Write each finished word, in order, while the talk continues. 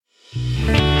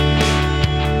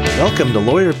Welcome to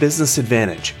Lawyer Business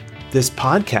Advantage. This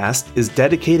podcast is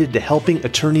dedicated to helping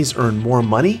attorneys earn more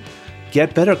money,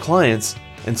 get better clients,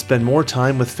 and spend more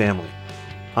time with family.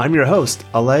 I'm your host,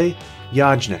 Alay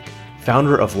Yajnik,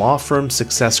 founder of Law Firm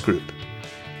Success Group.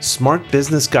 Smart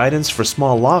business guidance for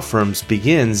small law firms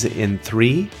begins in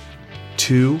 3,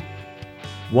 2,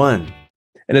 1.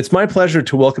 And it's my pleasure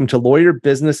to welcome to Lawyer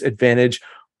Business Advantage,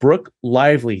 Brooke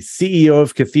Lively, CEO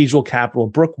of Cathedral Capital.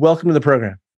 Brooke, welcome to the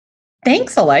program.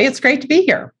 Thanks, Alay. It's great to be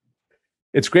here.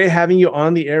 It's great having you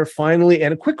on the air finally.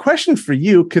 And a quick question for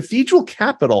you, Cathedral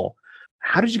Capital.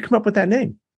 How did you come up with that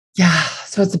name? Yeah,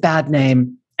 so it's a bad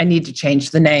name. I need to change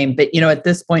the name. But, at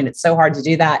this point, it's so hard to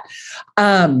do that.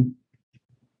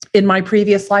 In my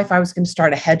previous life, I was going to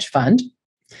start a hedge fund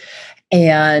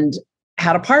and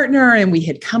had a partner, and we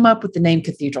had come up with the name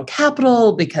Cathedral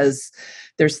Capital because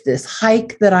there's this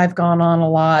hike that I've gone on a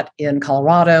lot in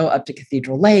Colorado up to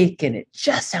Cathedral Lake, and it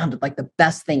just sounded like the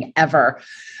best thing ever.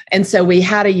 And so we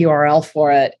had a URL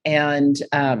for it, and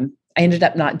I ended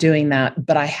up not doing that,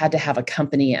 but I had to have a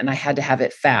company and I had to have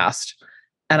it fast,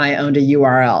 and I owned a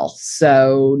URL.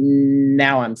 So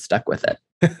now I'm stuck with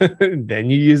it. Then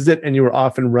you used it and you were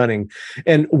off and running.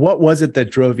 And what was it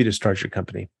that drove you to start your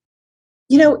company?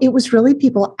 It was really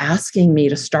people asking me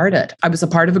to start it. I was a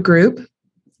part of a group,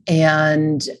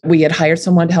 and we had hired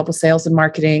someone to help with sales and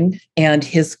marketing, and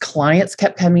his clients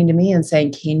kept coming to me and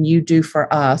saying, can you do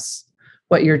for us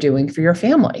what you're doing for your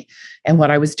family? And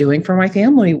what I was doing for my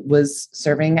family was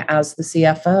serving as the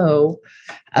CFO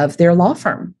of their law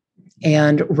firm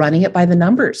and running it by the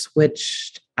numbers,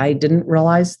 which I didn't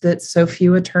realize that so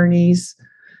few attorneys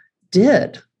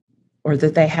did, or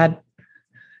that they had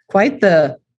quite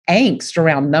the angst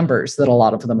around numbers that a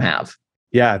lot of them have.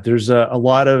 Yeah, there's a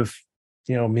lot of,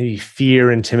 maybe fear,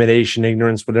 intimidation,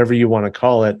 ignorance, whatever you want to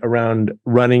call it, around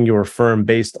running your firm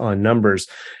based on numbers.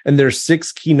 And there's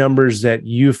 6 key numbers that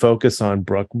you focus on,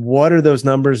 Brooke. What are those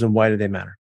numbers and why do they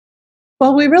matter?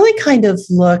 Well, we really kind of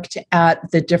looked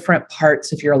at the different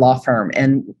parts of your law firm,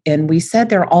 and we said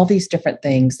there are all these different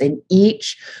things, and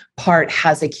each part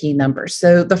has a key number.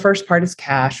 So the first part is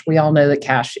cash. We all know that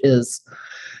cash is,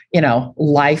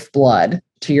 lifeblood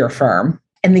to your firm.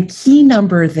 And the key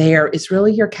number there is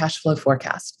really your cash flow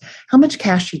forecast. How much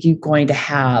cash are you going to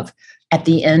have at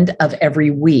the end of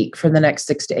every week for the next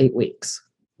 6 to 8 weeks?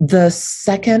 The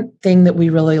second thing that we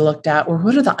really looked at were,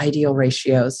 what are the ideal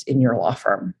ratios in your law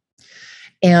firm?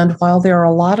 And while there are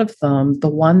a lot of them, the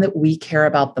one that we care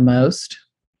about the most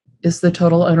is the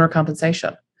total owner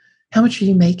compensation. How much are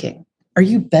you making? Are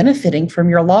you benefiting from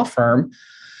your law firm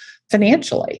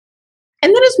financially?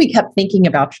 And then as we kept thinking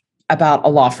about a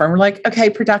law firm, we're like, okay,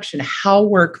 production, how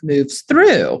work moves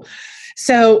through.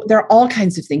 So there are all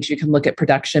kinds of things you can look at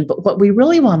production, but what we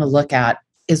really want to look at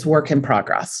is work in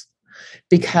progress,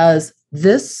 because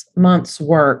this month's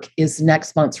work is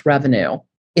next month's revenue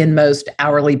in most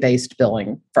hourly based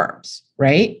billing firms,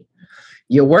 right?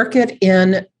 You work it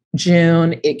in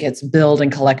June, it gets billed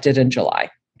and collected in July.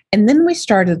 And then we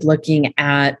started looking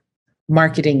at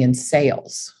marketing and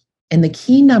sales. And the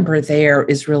key number there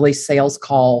is really sales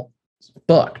call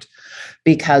booked,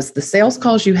 because the sales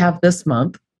calls you have this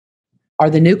month are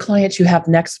the new clients you have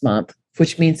next month,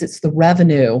 which means it's the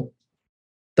revenue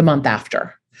the month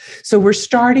after. So we're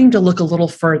starting to look a little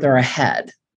further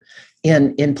ahead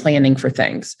in planning for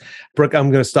things. Brooke,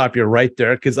 I'm going to stop you right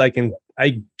there, because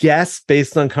I guess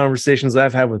based on conversations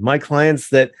I've had with my clients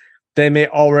that they may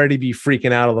already be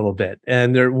freaking out a little bit.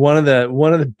 And they're one of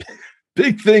the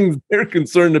big things they're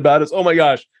concerned about is, oh my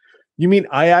gosh, you mean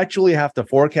I actually have to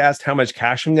forecast how much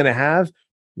cash I'm going to have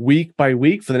week by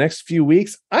week for the next few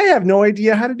weeks? I have no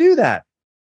idea how to do that.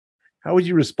 How would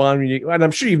you respond? And I'm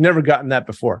sure you've never gotten that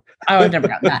before. Oh, I've never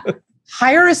gotten that.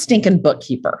 Hire a stinking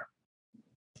bookkeeper.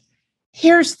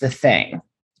 Here's the thing.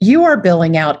 You are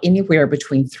billing out anywhere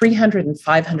between $300 and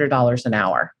 $500 an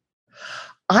hour.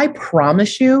 I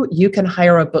promise you can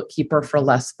hire a bookkeeper for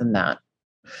less than that.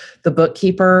 The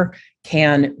bookkeeper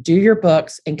can do your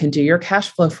books and can do your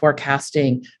cash flow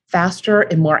forecasting faster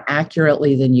and more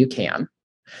accurately than you can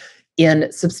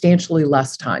in substantially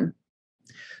less time.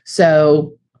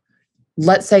 So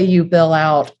let's say you bill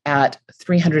out at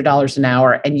 $300 an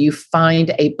hour and you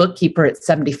find a bookkeeper at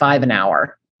 $75 an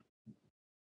hour.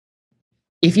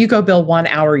 If you go bill 1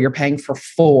 hour, you're paying for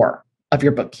 4 of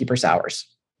your bookkeeper's hours.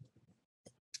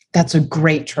 That's a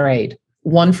great trade.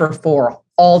 1 for 4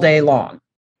 all day long.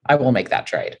 I will make that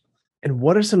trade. And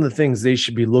what are some of the things they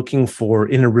should be looking for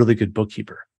in a really good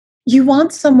bookkeeper? You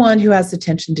want someone who has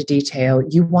attention to detail.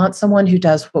 You want someone who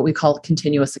does what we call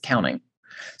continuous accounting.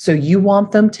 So you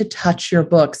want them to touch your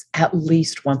books at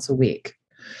least once a week.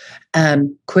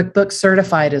 QuickBooks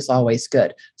Certified is always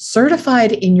good.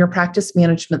 Certified in your practice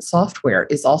management software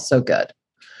is also good.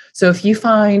 So if you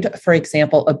find, for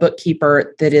example, a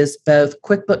bookkeeper that is both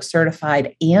QuickBooks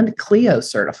Certified and Clio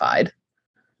Certified,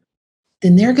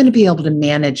 then they're going to be able to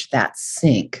manage that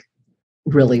sync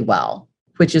really well,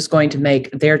 which is going to make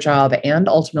their job and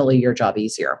ultimately your job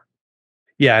easier.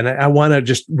 Yeah, and I want to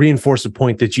just reinforce a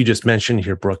point that you just mentioned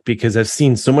here, Brooke, because I've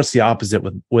seen so much the opposite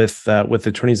with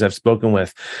attorneys I've spoken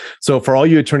with. So for all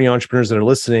you attorney entrepreneurs that are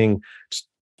listening, just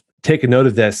take a note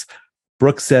of this.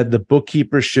 Brooke said the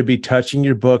bookkeeper should be touching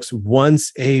your books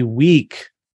once a week,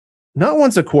 not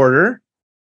once a quarter,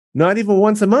 not even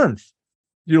once a month.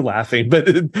 You're laughing, but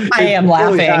I am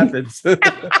laughing.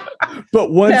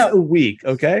 But once a week,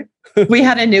 okay? We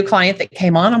had a new client that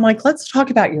came on. I'm like, let's talk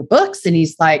about your books. And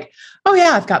he's like, oh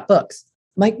yeah, I've got books.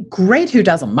 I'm like, great, who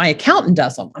does them? My accountant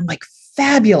does them. I'm like,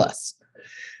 fabulous.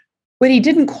 What he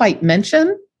didn't quite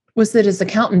mention was that his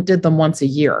accountant did them once a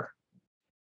year.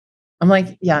 I'm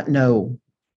like, yeah, no.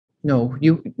 We're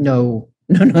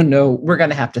going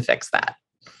to have to fix that.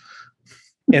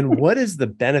 And what is the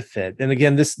benefit? And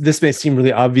again, this may seem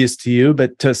really obvious to you,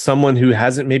 but to someone who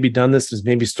hasn't maybe done this, is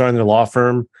maybe starting their law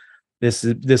firm,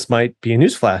 this might be a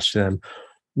newsflash to them.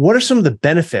 What are some of the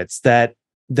benefits that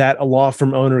a law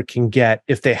firm owner can get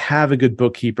if they have a good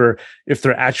bookkeeper, if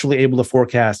they're actually able to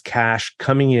forecast cash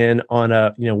coming in on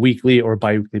a weekly or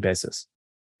biweekly basis?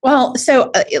 Well,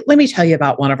 so let me tell you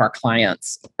about one of our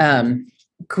clients.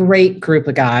 Great group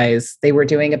of guys. They were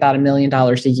doing about $1 million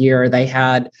a year. They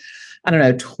had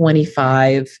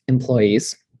 25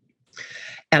 employees.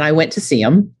 And I went to see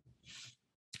them.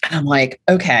 And I'm like,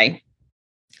 okay,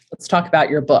 let's talk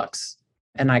about your books.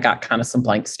 And I got kind of some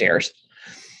blank stares.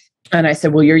 And I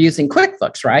said, well, you're using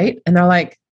QuickBooks, right? And they're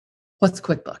like, what's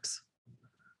QuickBooks?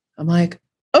 I'm like,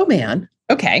 oh man,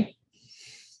 okay.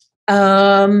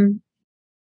 How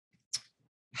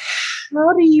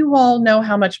do you all know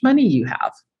how much money you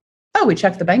have? Oh, we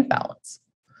check the bank balance.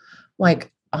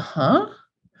 Like,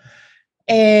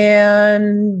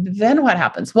 And then what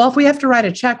happens? Well, if we have to write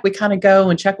a check, we kind of go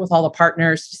and check with all the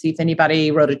partners to see if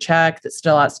anybody wrote a check that's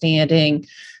still outstanding.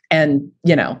 And,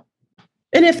 and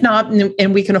if not,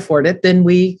 and we can afford it, then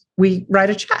we write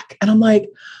a check. And I'm like,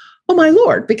 oh my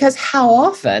Lord, because how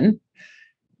often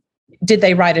did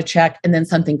they write a check and then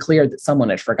something cleared that someone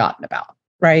had forgotten about,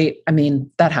 right? I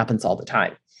mean, that happens all the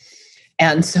time.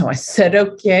 And so I said,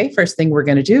 okay, first thing we're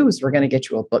going to do is we're going to get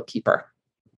you a bookkeeper.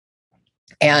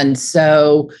 And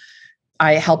so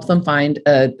I helped them find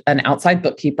an outside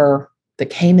bookkeeper that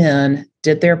came in,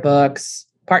 did their books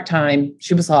part-time.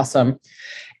 She was awesome.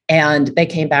 And they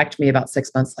came back to me about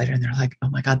 6 months later and they're like, oh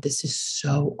my God, this is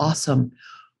so awesome.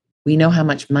 We know how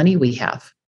much money we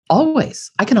have. Always.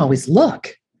 I can always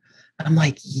look. And I'm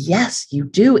like, yes, you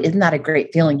do. Isn't that a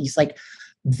great feeling? He's like,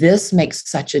 this makes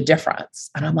such a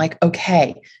difference. And I'm like,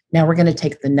 okay, now we're going to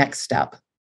take the next step.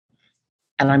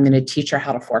 And I'm going to teach her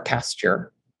how to forecast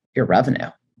your revenue.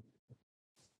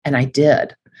 And I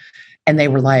did. And they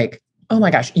were like, oh my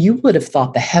gosh, you would have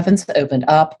thought the heavens opened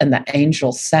up and the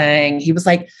angels sang. He was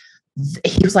like,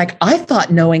 I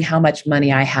thought knowing how much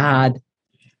money I had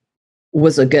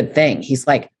was a good thing. He's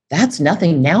like, that's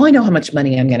nothing. Now I know how much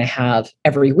money I'm going to have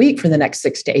every week for the next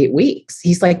 6 to 8 weeks.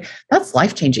 He's like, that's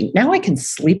life-changing. Now I can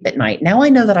sleep at night. Now I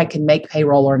know that I can make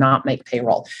payroll or not make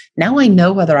payroll. Now I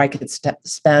know whether I could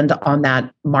spend on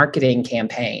that marketing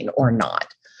campaign or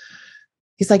not.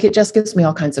 He's like, it just gives me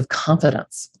all kinds of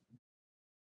confidence.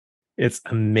 It's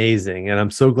amazing. And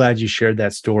I'm so glad you shared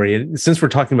that story. And since we're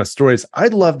talking about stories,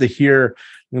 I'd love to hear,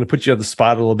 I'm going to put you on the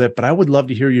spot a little bit, but I would love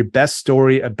to hear your best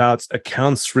story about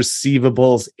accounts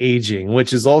receivables aging,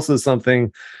 which is also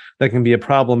something that can be a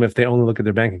problem if they only look at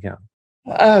their bank account.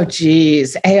 Oh,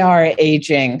 geez. AR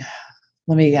aging.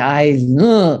 I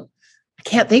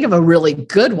can't think of a really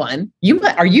good one.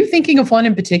 Are you thinking of one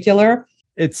in particular?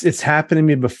 It's happened to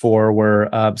me before where,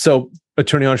 so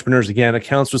attorney entrepreneurs, again,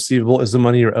 accounts receivable is the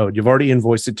money you're owed. You've already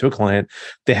invoiced it to a client.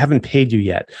 They haven't paid you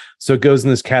yet. So it goes in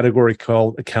this category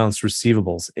called accounts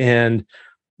receivables. And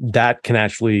that can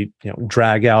actually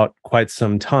drag out quite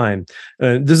some time.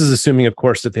 This is assuming, of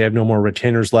course, that they have no more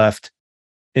retainers left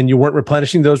and you weren't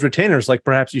replenishing those retainers like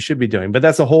perhaps you should be doing. But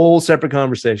that's a whole separate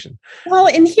conversation. Well,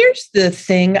 and here's the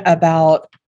thing about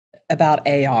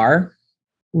AR.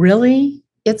 Really,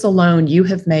 it's a loan you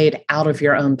have made out of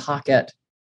your own pocket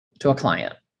to a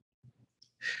client.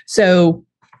 So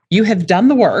you have done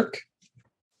the work,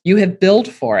 you have billed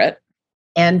for it,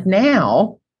 and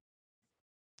now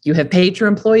you have paid your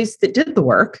employees that did the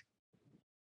work,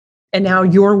 and now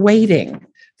you're waiting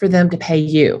for them to pay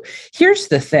you. Here's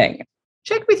the thing.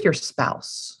 Check with your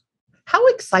spouse. How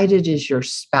excited is your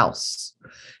spouse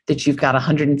that you've got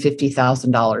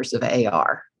 $150,000 of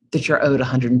AR, that you're owed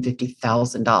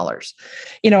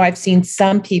 $150,000? I've seen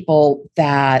some people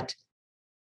that,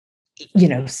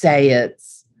 say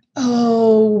it's,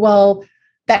 oh, well,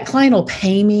 that client will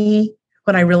pay me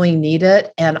when I really need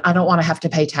it, and I don't want to have to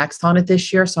pay tax on it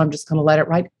this year, so I'm just going to let it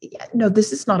ride. No,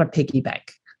 this is not a piggy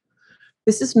bank.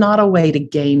 This is not a way to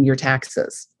gain your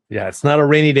taxes. Yeah, it's not a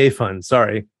rainy day fund.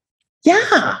 Sorry.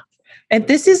 Yeah. And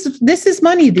this is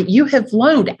money that you have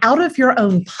loaned out of your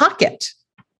own pocket.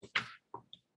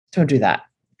 Don't do that.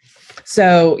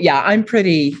 So yeah, I'm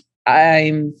pretty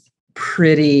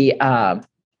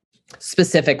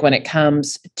specific when it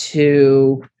comes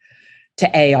to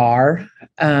AR.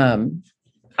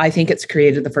 I think it's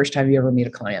created the first time you ever meet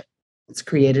a client. It's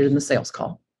created in the sales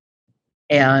call.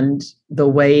 And the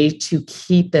way to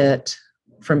keep it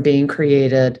from being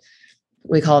created,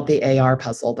 we call it the AR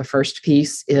puzzle. The first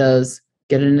piece is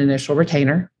get an initial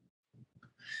retainer.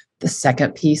 The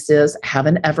second piece is have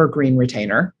an evergreen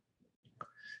retainer.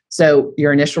 So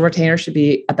your initial retainer should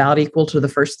be about equal to the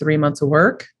first 3 months of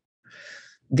work.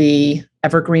 The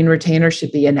evergreen retainer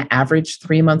should be an average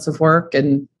 3 months of work.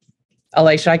 And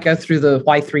LA, should I go through the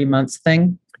why 3 months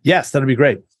thing? Yes, that'd be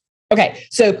great. Okay,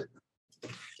 so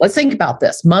let's think about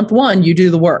this. Month 1, you do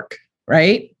the work,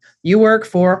 right? You work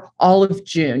for all of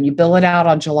June. You bill it out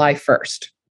on July 1st.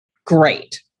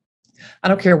 Great. I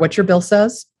don't care what your bill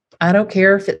says. I don't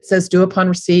care if it says due upon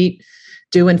receipt,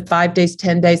 due in 5 days,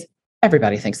 10 days.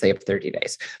 Everybody thinks they have 30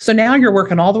 days. So now you're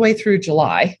working all the way through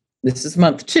July. This is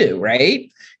month 2,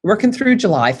 right? You're working through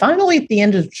July. Finally, at the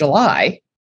end of July,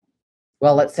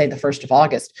 well, let's say the 1st of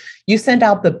August, you send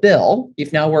out the bill.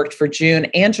 You've now worked for June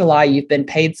and July. You've been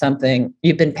paid something.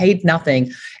 You've been paid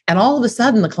nothing. And all of a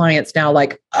sudden, the client's now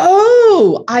like,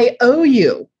 oh, I owe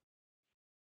you,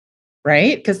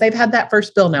 right? Because they've had that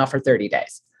first bill now for 30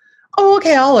 days. Oh,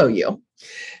 okay, I'll owe you.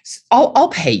 I'll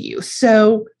pay you.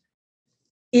 So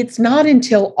it's not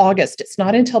until August. It's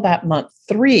not until that month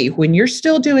 3 when you're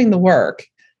still doing the work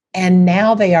and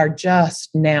now they are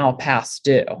just now past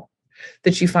due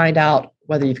that you find out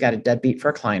whether you've got a deadbeat for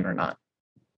a client or not.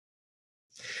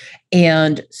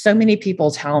 And so many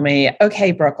people tell me,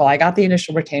 okay, Brooke, well, I got the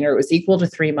initial retainer. It was equal to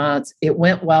 3 months. It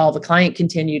went well. The client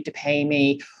continued to pay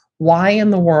me. Why in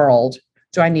the world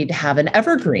do I need to have an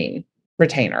evergreen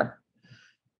retainer?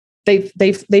 They've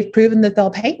proven that they'll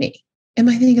pay me. And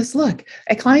my thing is, look,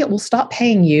 a client will stop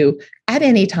paying you at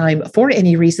any time for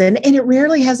any reason, and it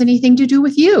rarely has anything to do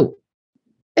with you.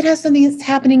 It has something that's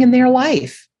happening in their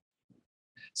life.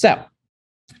 So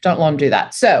don't let them do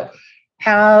that. So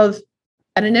have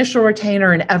an initial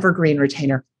retainer, an evergreen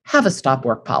retainer, have a stop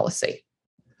work policy.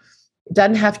 It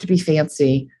doesn't have to be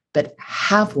fancy, but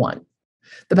have one.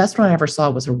 The best one I ever saw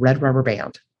was a red rubber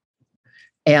band.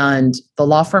 And the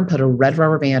law firm put a red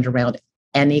rubber band around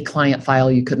any client file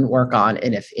you couldn't work on.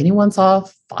 And if anyone saw a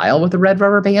file with a red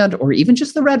rubber band or even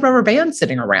just the red rubber band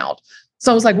sitting around,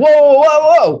 so I was like,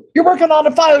 whoa, you're working on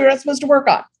a file you're not supposed to work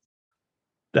on.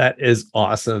 That is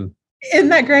awesome. Isn't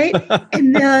that great?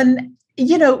 And then,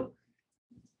 you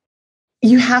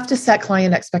have to set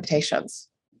client expectations.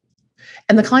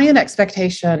 And the client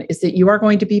expectation is that you are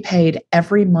going to be paid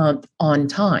every month on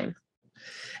time.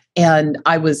 And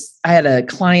I had a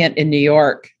client in New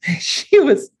York. She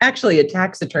was actually a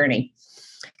tax attorney.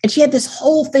 And she had this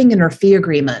whole thing in her fee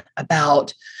agreement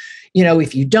about,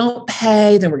 if you don't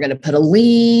pay, then we're going to put a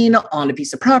lien on a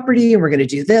piece of property and we're going to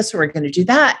do this, or we're going to do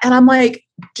that. And I'm like,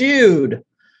 dude,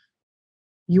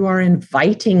 you are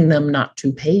inviting them not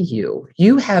to pay you.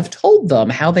 You have told them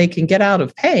how they can get out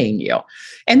of paying you.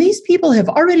 And these people have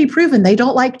already proven they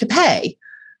don't like to pay.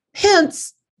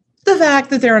 Hence, the fact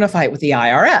that they're in a fight with the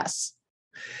IRS.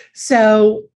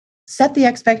 So set the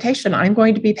expectation. I'm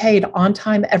going to be paid on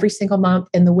time every single month.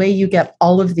 And the way you get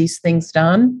all of these things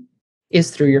done is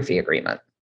through your fee agreement.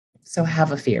 So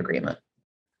have a fee agreement.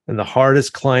 And the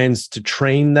hardest clients to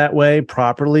train that way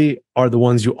properly are the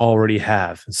ones you already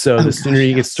have. So the sooner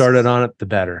you get started on it, the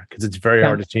better, because it's very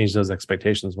hard to change those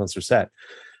expectations once they're set.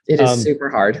 It is super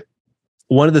hard.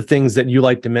 One of the things that you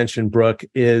like to mention, Brooke,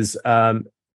 is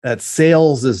that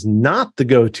sales is not the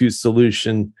go-to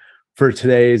solution for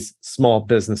today's small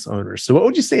business owners. So what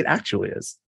would you say it actually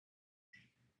is?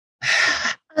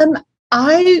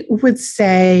 I would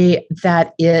say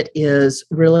that it is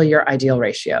really your ideal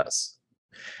ratios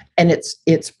and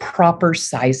it's proper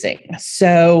sizing.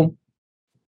 So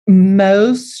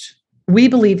we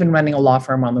believe in running a law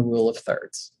firm on the rule of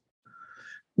thirds.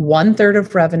 1/3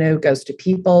 of revenue goes to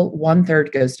people,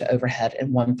 1/3 goes to overhead,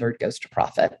 and 1/3 goes to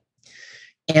profit.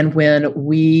 And when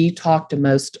we talk to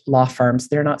most law firms,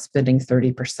 they're not spending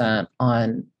 30%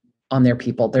 on on their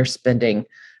people, they're spending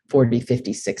 40,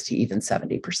 50, 60, even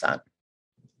 70%.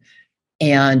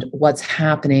 And what's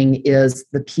happening is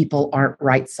the people aren't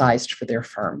right-sized for their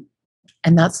firm.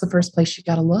 And that's the first place you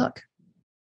got to look.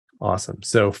 Awesome.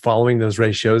 So following those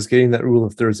ratios, getting that rule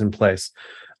of thirds in place.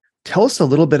 Tell us a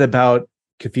little bit about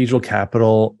Cathedral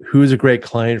Capital, who's a great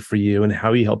client for you and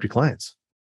how you help your clients.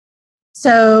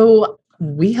 So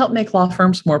we help make law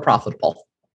firms more profitable.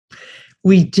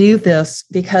 We do this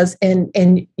because,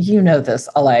 and you know this,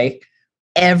 LA,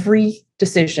 every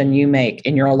decision you make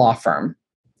in your law firm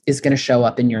is going to show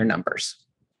up in your numbers.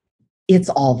 It's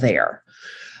all there.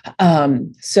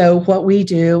 So what we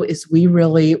do is we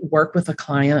really work with a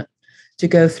client to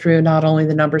go through not only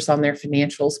the numbers on their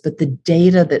financials, but the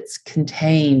data that's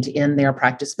contained in their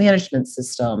practice management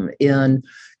system, in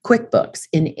QuickBooks,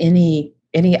 in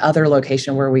any other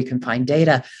location where we can find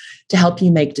data to help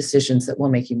you make decisions that will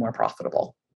make you more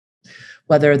profitable.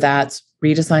 Whether that's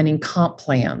redesigning comp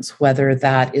plans, whether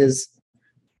that is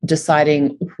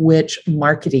deciding which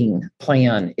marketing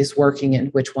plan is working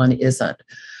and which one isn't,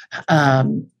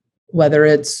 whether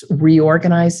it's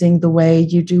reorganizing the way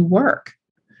you do work.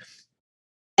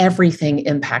 Everything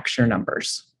impacts your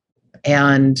numbers.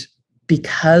 And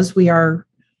because we are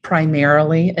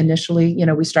primarily, initially,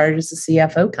 we started as a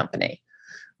CFO company.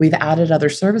 We've added other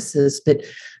services, but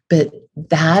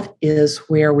that is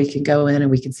where we can go in and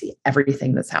we can see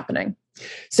everything that's happening.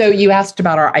 So you asked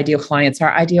about our ideal clients.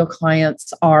 Our ideal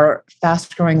clients are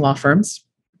fast-growing law firms,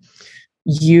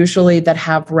 usually that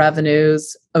have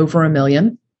revenues over $1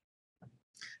 million.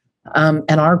 And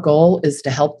our goal is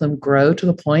to help them grow to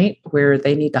the point where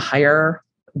they need to hire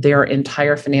their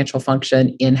entire financial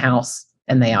function in-house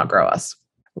and they outgrow us.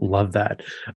 Love that.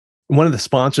 One of the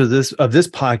sponsors of this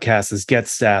podcast is Get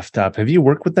Staffed Up. Have you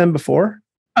worked with them before?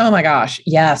 Oh my gosh.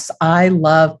 Yes. I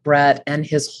love Brett and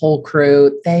his whole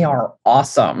crew. They are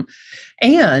awesome.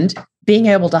 And being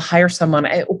able to hire someone,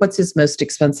 what's his most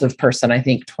expensive person? I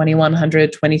think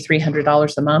 $2,100,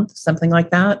 $2,300 a month, something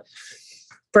like that.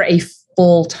 For a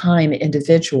full-time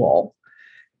individual,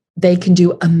 they can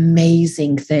do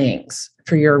amazing things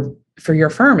for your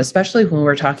firm, especially when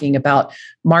we're talking about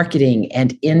marketing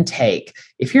and intake.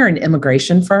 If you're an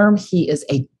immigration firm, he is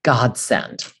a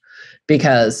godsend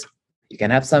because you can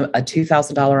have a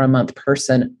 $2,000 a month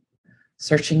person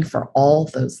searching for all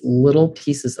those little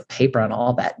pieces of paper and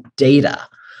all that data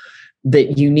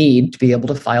that you need to be able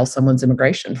to file someone's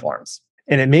immigration forms.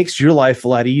 And it makes your life a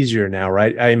lot easier now,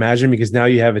 right? I imagine because now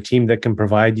you have a team that can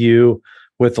provide you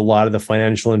with a lot of the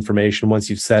financial information. Once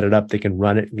you've set it up, they can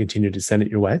run it and continue to send it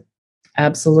your way.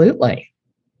 Absolutely.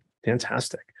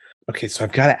 Fantastic. Okay, so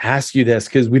I've got to ask you this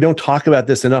because we don't talk about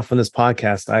this enough on this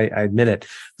podcast. I admit it.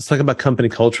 Let's talk about company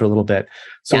culture a little bit.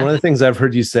 So one of the things I've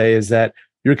heard you say is that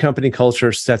your company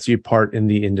culture sets you apart in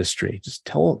the industry. Just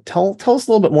tell us a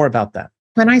little bit more about that.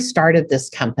 When I started this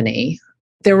company,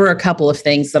 there were a couple of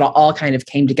things that all kind of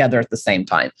came together at the same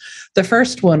time. The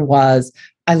first one was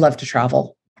I love to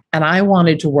travel and I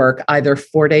wanted to work either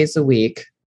 4 days a week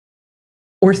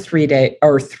or 3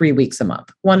 weeks a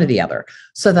month, one or the other,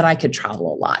 so that I could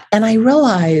travel a lot. And I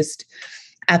realized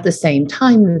at the same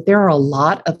time that there are a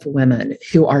lot of women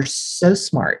who are so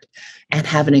smart and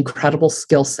have an incredible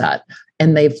skill set,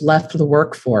 and they've left the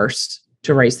workforce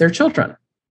to raise their children.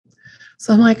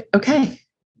 So I'm like, okay,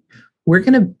 we're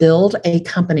going to build a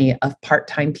company of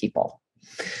part-time people.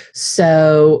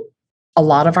 So a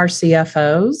lot of our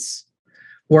CFOs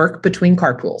work between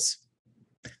carpools.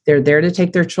 They're there to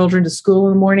take their children to school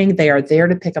in the morning. They are there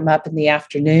to pick them up in the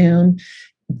afternoon.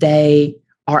 They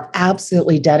are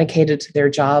absolutely dedicated to their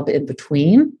job in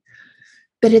between,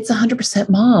 but it's 100%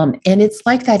 mom. And it's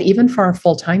like that even for our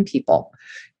full-time people.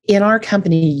 In our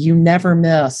company, you never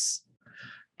miss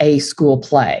a school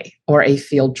play or a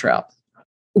field trip.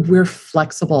 We're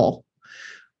flexible,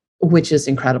 which is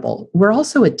incredible. We're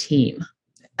also a team.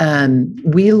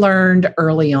 We learned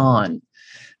early on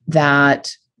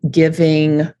that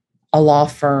giving a law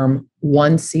firm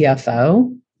one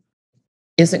CFO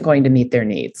isn't going to meet their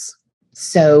needs.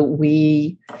 So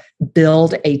we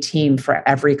build a team for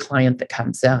every client that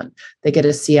comes in. They get a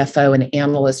CFO, an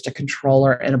analyst, a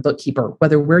controller, and a bookkeeper.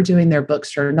 Whether we're doing their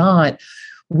books or not,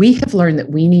 we have learned that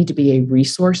we need to be a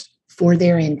resource for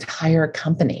their entire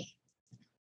company,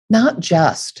 not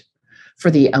just for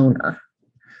the owner.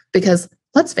 Because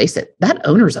let's face it, that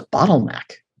owner's a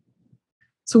bottleneck.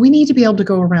 So we need to be able to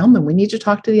go around them. We need to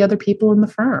talk to the other people in the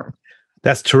firm.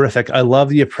 That's terrific. I love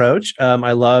the approach.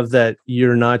 I love that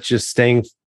you're not just staying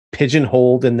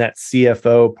pigeonholed in that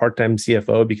CFO, part-time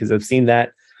CFO, because I've seen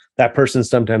that person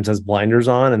sometimes has blinders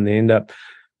on and they end up,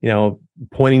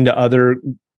 pointing to other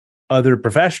other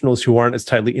professionals who aren't as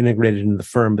tightly integrated into the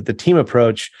firm. But the team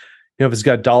approach, if it's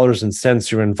got dollars and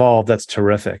cents you're involved, that's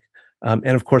terrific. And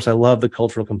of course, I love the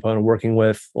cultural component, working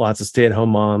with lots of stay-at-home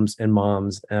moms and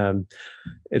moms.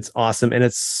 It's awesome. And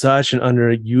it's such an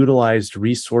underutilized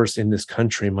resource in this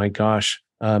country. My gosh.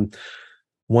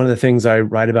 One of the things I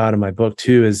write about in my book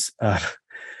too is,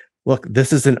 look,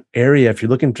 this is an area, if you're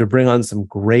looking to bring on some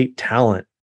great talent,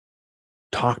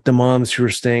 talk to moms who are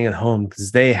staying at home,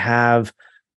 because they have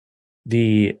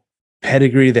the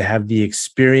pedigree, they have the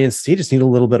experience. They just need a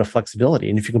little bit of flexibility.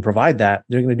 And if you can provide that,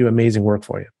 they're going to do amazing work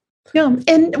for you. Yeah.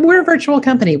 And we're a virtual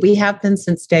company. We have been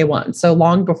since day one. So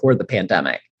long before the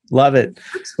pandemic. Love it. It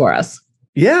works for us.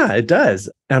 Yeah, it does.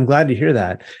 I'm glad to hear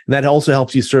that. And that also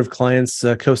helps you serve clients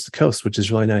coast to coast, which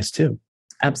is really nice too.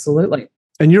 Absolutely.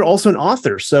 And you're also an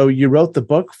author. So you wrote the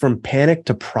book From Panic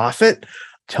to Profit.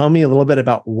 Tell me a little bit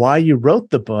about why you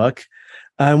wrote the book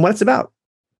and what it's about.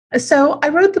 So I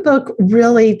wrote the book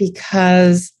really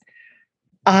because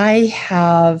I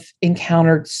have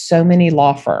encountered so many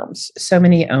law firms, so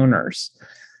many owners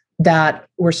that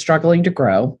were struggling to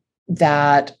grow,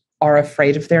 that are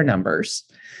afraid of their numbers.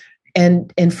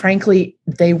 And frankly,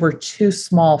 they were too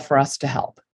small for us to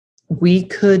help. We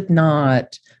could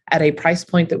not, at a price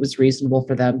point that was reasonable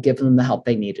for them, give them the help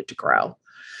they needed to grow.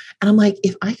 And I'm like,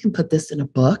 if I can put this in a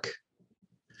book,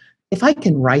 if I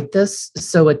can write this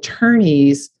so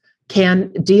attorneys can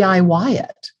DIY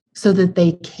it so that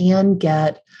they can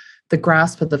get the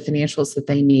grasp of the financials that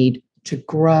they need to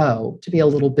grow, to be a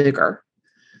little bigger,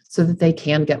 so that they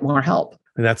can get more help.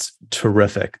 And that's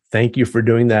terrific. Thank you for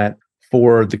doing that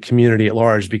for the community at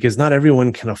large, because not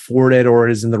everyone can afford it or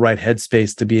is in the right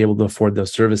headspace to be able to afford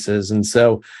those services. And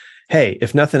so, hey,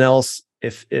 if nothing else,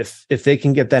 if they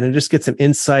can get that and just get some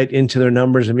insight into their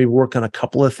numbers and maybe work on a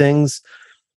couple of things,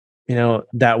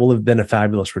 that will have been a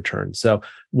fabulous return. So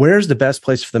where's the best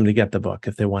place for them to get the book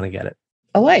if they want to get it?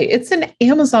 Oh, wait, it's an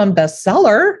Amazon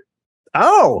bestseller.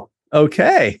 Oh,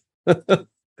 okay.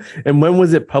 And when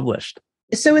was it published?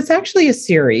 So it's actually a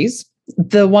series.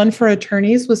 The one for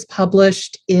attorneys was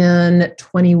published in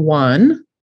 20.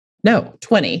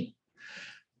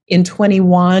 In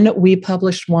 21, we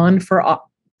published one for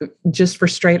just for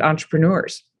straight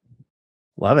entrepreneurs.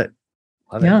 Love it.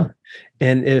 Yeah.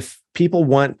 And if people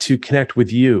want to connect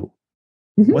with you,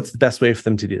 what's the best way for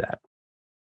them to do that?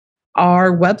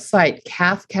 Our website,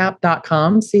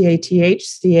 cathcap.com,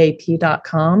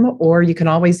 cathcap.com, or you can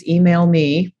always email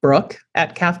me, Brooke,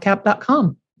 at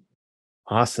cathcap.com.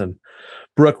 Awesome.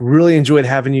 Brooke, really enjoyed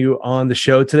having you on the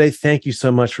show today. Thank you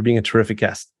so much for being a terrific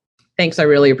guest. Thanks. I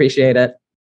really appreciate it.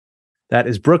 That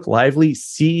is Brooke Lively,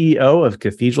 CEO of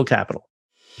Cathedral Capital.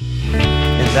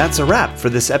 And that's a wrap for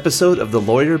this episode of the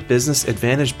Lawyer Business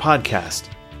Advantage podcast.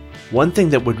 One thing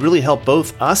that would really help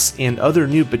both us and other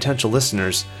new potential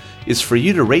listeners is for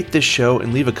you to rate this show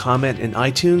and leave a comment in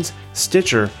iTunes,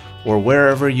 Stitcher, or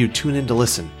wherever you tune in to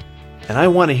listen. And I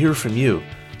want to hear from you,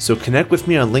 so connect with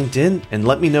me on LinkedIn and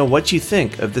let me know what you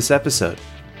think of this episode.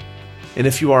 And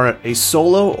if you are a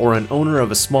solo or an owner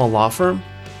of a small law firm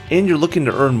and you're looking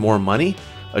to earn more money,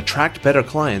 attract better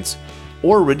clients,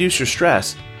 or reduce your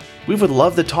stress, we would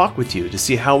love to talk with you to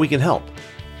see how we can help.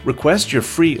 Request your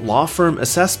free law firm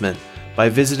assessment by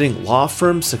visiting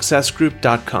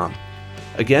lawfirmsuccessgroup.com.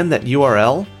 Again, that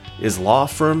URL is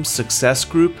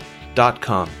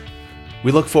lawfirmsuccessgroup.com.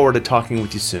 We look forward to talking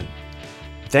with you soon.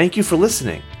 Thank you for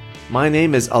listening. My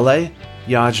name is Ale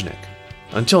Yajnik.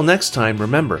 Until next time,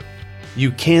 remember,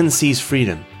 you can seize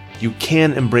freedom. You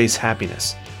can embrace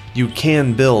happiness. You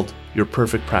can build your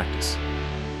perfect practice.